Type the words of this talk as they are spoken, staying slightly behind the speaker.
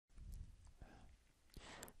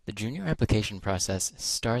The junior application process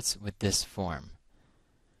starts with this form.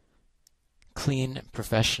 Clean,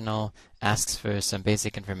 professional, asks for some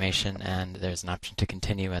basic information, and there's an option to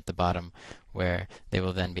continue at the bottom where they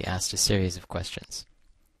will then be asked a series of questions.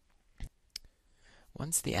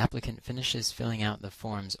 Once the applicant finishes filling out the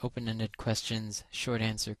form's open-ended questions, short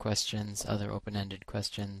answer questions, other open-ended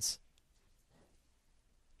questions,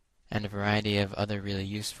 and a variety of other really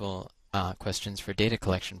useful questions for data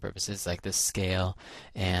collection purposes, like the scale,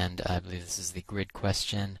 and I believe this is the grid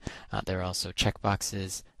question. There are also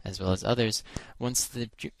checkboxes, as well as others. Once the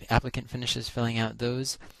applicant finishes filling out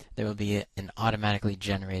those, there will be an automatically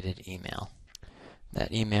generated email.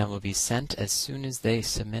 That email will be sent as soon as they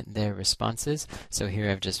submit their responses. So here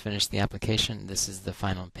I've just finished the application. This is the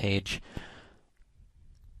final page.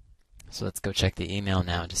 So let's go check the email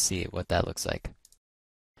now to see what that looks like.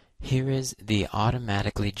 Here is the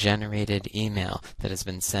automatically generated email that has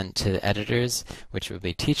been sent to editors, which will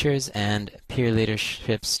be teachers, and peer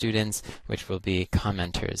leadership students, which will be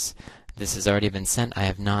commenters. This has already been sent. I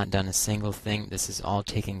have not done a single thing. This is all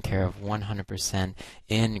taken care of 100%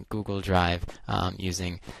 in Google Drive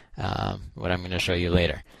using what I'm going to show you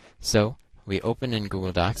later. So we open in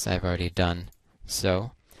Google Docs. I've already done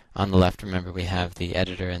so. On the left, remember, we have the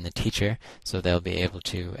editor and the teacher, so they'll be able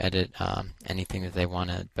to edit anything that they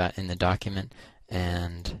want in the document,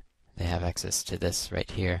 and they have access to this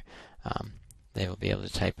right here. They will be able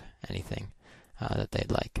to type anything that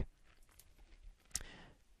they'd like.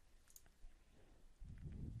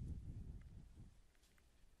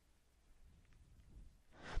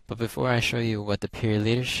 But before I show you what the peer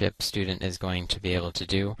leadership student is going to be able to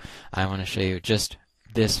do, I want to show you just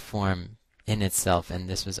this form in itself, and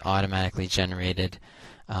this was automatically generated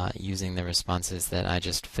using the responses that I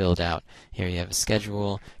just filled out. Here you have a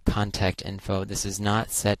schedule, contact info. This is not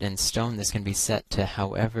set in stone. This can be set to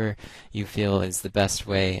however you feel is the best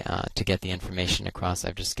way to get the information across.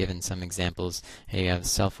 I've just given some examples. Here you have a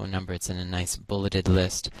cell phone number. It's in a nice bulleted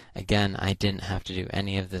list. Again, I didn't have to do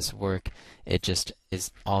any of this work. It just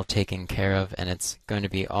is all taken care of, and it's going to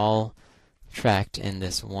be all tracked in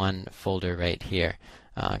this one folder right here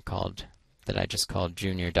that I just called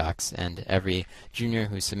Junior Docs, and every junior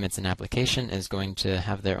who submits an application is going to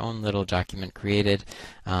have their own little document created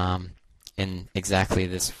in exactly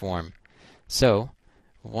this form. So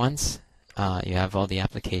once you have all the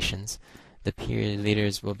applications, the peer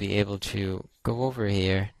leaders will be able to go over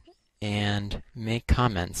here and make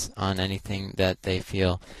comments on anything that they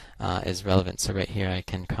feel is relevant. So right here I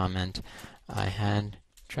can comment, I had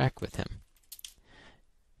track with him.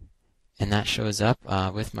 And that shows up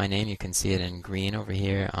with my name. You can see it in green over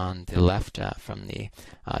here on the left from the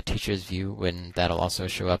teacher's view, when that'll also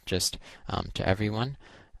show up just to everyone.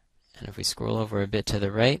 And if we scroll over a bit to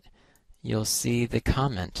the right, you'll see the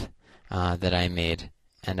comment that I made.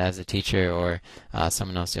 And as a teacher or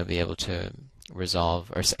someone else, you'll be able to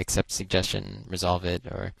resolve or accept suggestion, resolve it,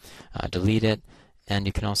 or delete it. And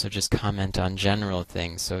you can also just comment on general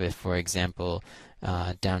things. So if, for example,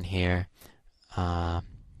 down here,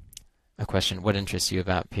 a question, what interests you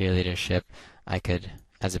about peer leadership? I could,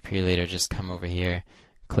 as a peer leader, just come over here,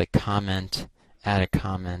 click comment, add a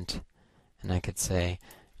comment, and I could say,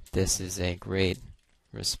 this is a great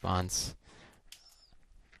response.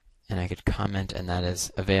 And I could comment, and that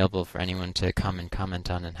is available for anyone to come and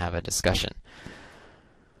comment on and have a discussion.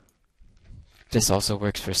 This also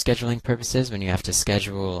works for scheduling purposes when you have to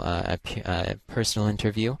schedule a personal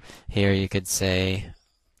interview. Here you could say,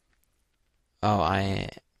 oh, I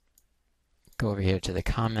go over here to the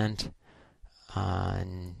comment,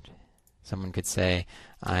 and someone could say,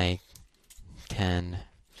 I can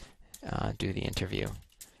do the interview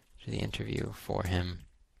for him.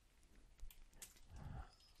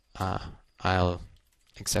 I'll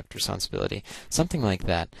accept responsibility. Something like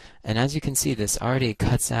that. And as you can see, this already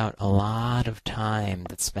cuts out a lot of time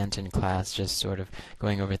that's spent in class just sort of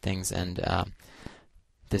going over things, and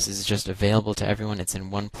this is just available to everyone. It's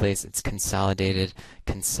in one place. It's consolidated,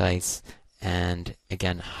 concise, and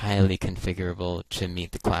again, highly configurable to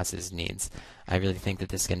meet the class's needs. I really think that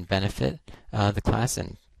this can benefit the class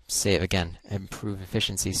and improve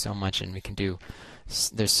efficiency so much, and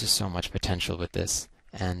there's just so much potential with this.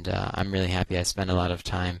 And I'm really happy I spent a lot of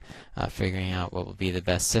time figuring out what will be the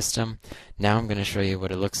best system. Now I'm going to show you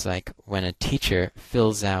what it looks like when a teacher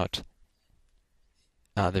fills out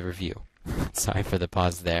the review. Sorry for the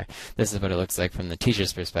pause there. This is what it looks like from the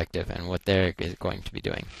teacher's perspective and what they're going to be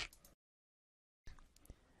doing.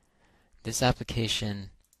 This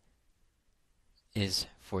application is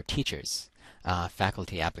for teachers,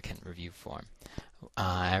 faculty applicant review form.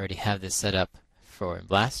 I already have this set up for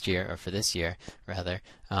last year, or for this year rather,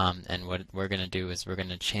 and what we're going to do is we're going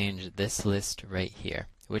to change this list right here.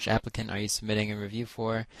 Which applicant are you submitting a review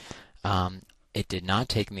for? It did not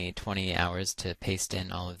take me 20 hours to paste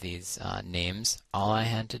in all of these names. All I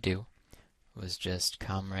had to do was just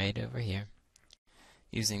come right over here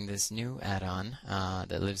using this new add-on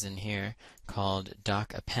that lives in here called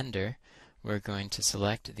Doc Appender. We're going to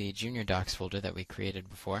select the Junior Docs folder that we created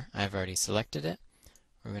before. I've already selected it.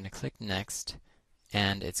 We're going to click Next,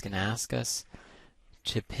 and it's going to ask us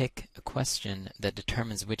to pick a question that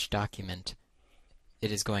determines which document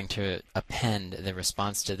it is going to append the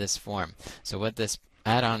response to this form. So what this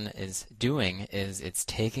add-on is doing is it's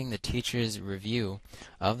taking the teacher's review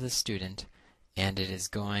of the student, and it is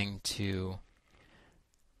going to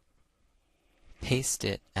paste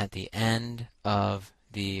it at the end of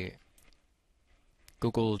the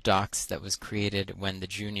Google Docs that was created when the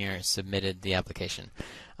junior submitted the application.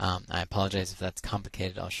 I apologize if that's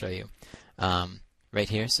complicated. I'll show you. Right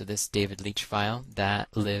here, so this David Leach file, that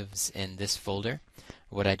lives in this folder.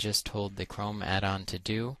 What I just told the Chrome add-on to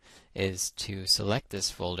do is to select this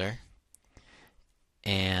folder,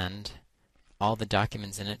 and all the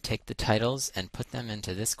documents in it, take the titles and put them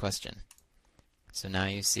into this question. So now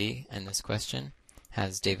you see, and this question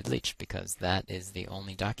has David Leach, because that is the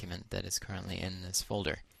only document that is currently in this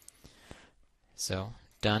folder. So,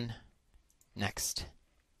 done. Next.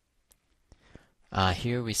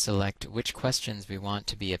 Here we select which questions we want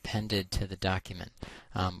to be appended to the document.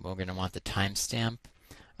 We're going to want the timestamp.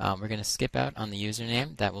 We're going to skip out on the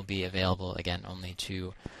username. That will be available, again, only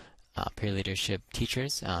to peer leadership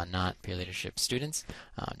teachers, not peer leadership students,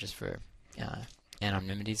 just for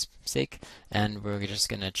anonymity's sake. And we're just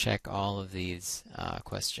going to check all of these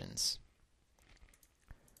questions.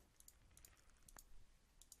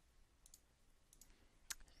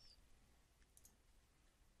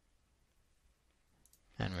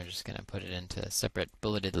 And we're just going to put it into separate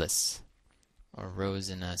bulleted lists, or rows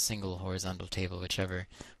in a single horizontal table, whichever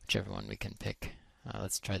one we can pick.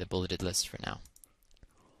 Let's try the bulleted list for now.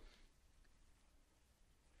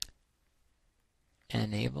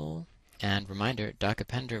 Enable, and reminder, Doc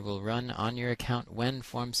Appender will run on your account when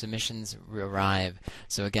form submissions arrive.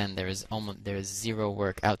 So again, there is zero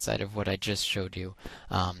work outside of what I just showed you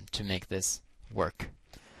to make this work.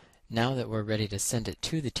 Now that we're ready to send it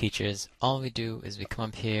to the teachers, all we do is we come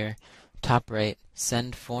up here, top right,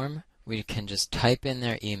 send form. We can just type in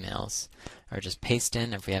their emails, or just paste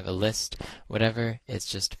in if we have a list, whatever, it's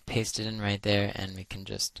just pasted in right there, and we can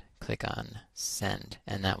just click on send,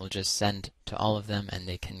 and that will just send to all of them, and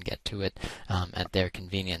they can get to it at their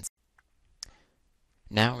convenience.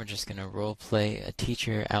 Now we're just going to role play a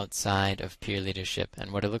teacher outside of peer leadership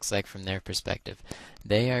and what it looks like from their perspective.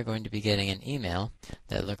 They are going to be getting an email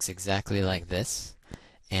that looks exactly like this,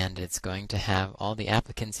 and it's going to have all the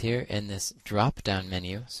applicants here in this drop-down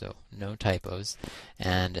menu, so no typos,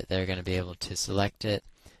 and they're going to be able to select it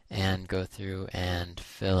and go through and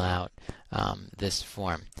fill out this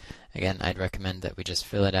form. Again, I'd recommend that we just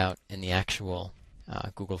fill it out in the actual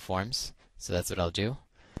Google Forms, so that's what I'll do.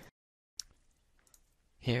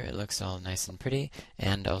 Here it looks all nice and pretty,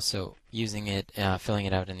 and also using it, filling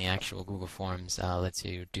it out in the actual Google Forms lets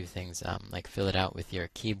you do things like fill it out with your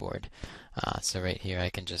keyboard. So right here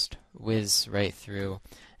I can just whiz right through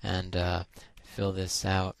and fill this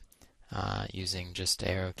out using just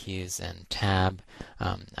arrow keys and tab.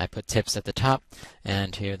 I put tips at the top,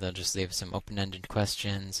 and here they'll just leave some open-ended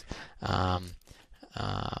questions.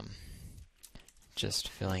 Just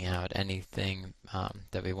filling out anything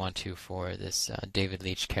that we want to for this David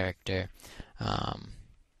Leach character.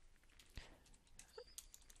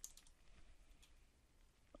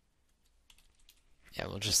 Yeah,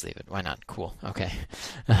 we'll just leave it. Why not? Cool. Okay.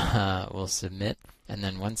 We'll submit, and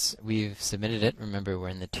then once we've submitted it, remember we're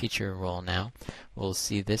in the teacher role now, we'll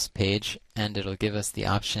see this page, and it'll give us the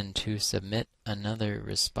option to submit another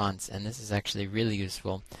response. And this is actually really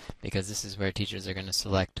useful because this is where teachers are going to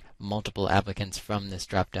select multiple applicants from this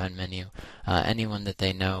drop-down menu, anyone that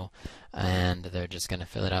they know, and they're just going to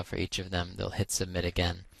fill it out for each of them. They'll hit submit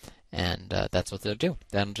again, and that's what they'll do.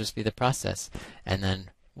 That'll just be the process. And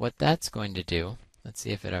then what that's going to do, let's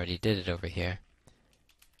see if it already did it over here.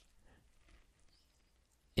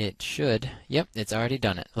 It should. Yep, it's already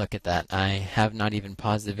done it. Look at that. I have not even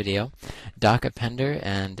paused the video. Doc Appender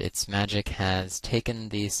and its magic has taken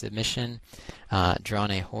the submission, drawn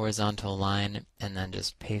a horizontal line, and then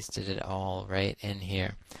just pasted it all right in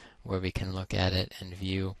here where we can look at it and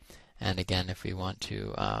view. And again, if we want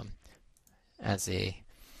to, as a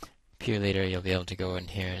peer leader, you'll be able to go in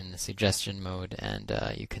here in the suggestion mode, and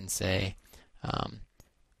you can say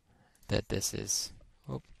that this is,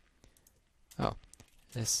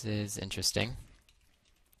 this is interesting.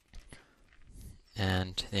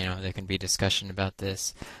 And there can be discussion about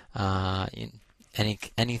this.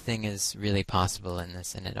 Anything is really possible in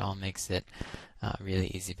this, and it all makes it really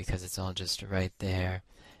easy because it's all just right there,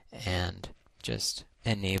 and just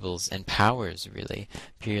enables, empowers really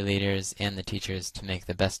peer leaders and the teachers to make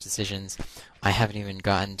the best decisions. I haven't even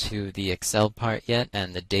gotten to the Excel part yet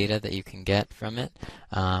and the data that you can get from it.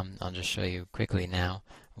 I'll just show you quickly now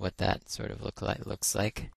what that sort of looks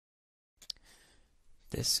like.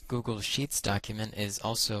 This Google Sheets document is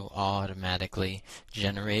also automatically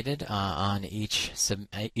generated on each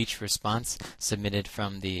response submitted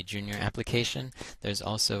from the junior application. There's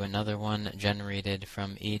also another one generated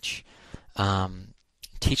from each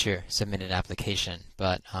teacher submitted application,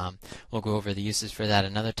 but we'll go over the uses for that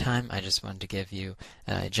another time. I just wanted to give you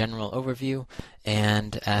a general overview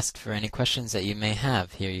and ask for any questions that you may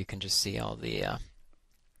have. Here you can just see all the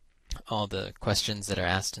questions that are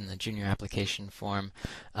asked in the junior application form.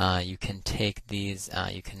 You can take these,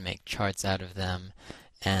 you can make charts out of them,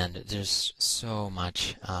 and there's so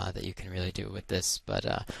much that you can really do with this, but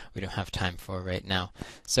we don't have time for right now.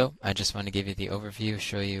 So I just want to give you the overview,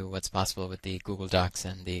 show you what's possible with the Google Docs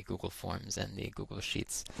and the Google Forms and the Google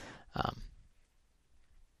Sheets.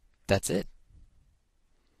 That's it.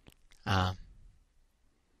 Yeah,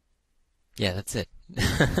 that's it.